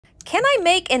Can I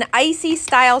make an Icee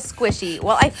style squishy?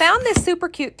 Well, I found this super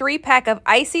cute 3-pack of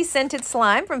Icee scented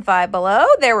slime from Five Below.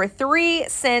 There were 3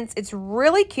 scents. It's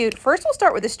really cute. First, we'll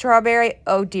start with the strawberry.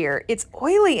 Oh dear, it's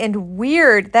oily and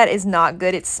weird. That is not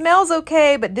good. It smells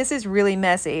okay, but this is really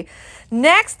messy.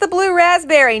 Next, the blue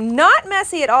raspberry. Not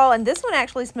messy at all, and this one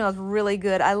actually smells really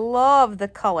good. I love the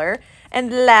color.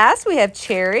 And last, we have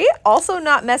cherry. Also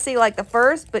not messy like the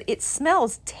first, but it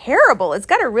smells terrible. It's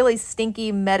got a really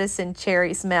stinky medicine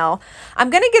cherry smell. I'm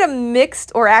going to get them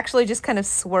mixed, or actually just kind of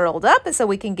swirled up so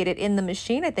we can get it in the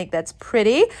machine. I think that's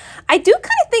pretty. I do kind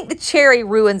of think the cherry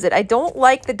ruins it. I don't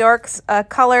like the dark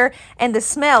color, and the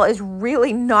smell is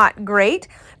really not great.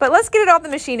 But let's get it off the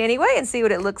machine anyway and see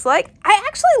what it looks like. I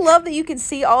actually love that you can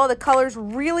see all of the colors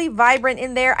really vibrant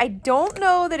in there. I don't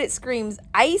know that it screams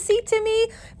icy to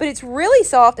me, but it's really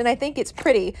soft and I think it's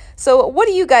pretty. So what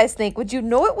do you guys think? Would you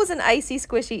know it was an Icee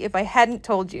squishy if I hadn't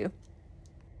told you?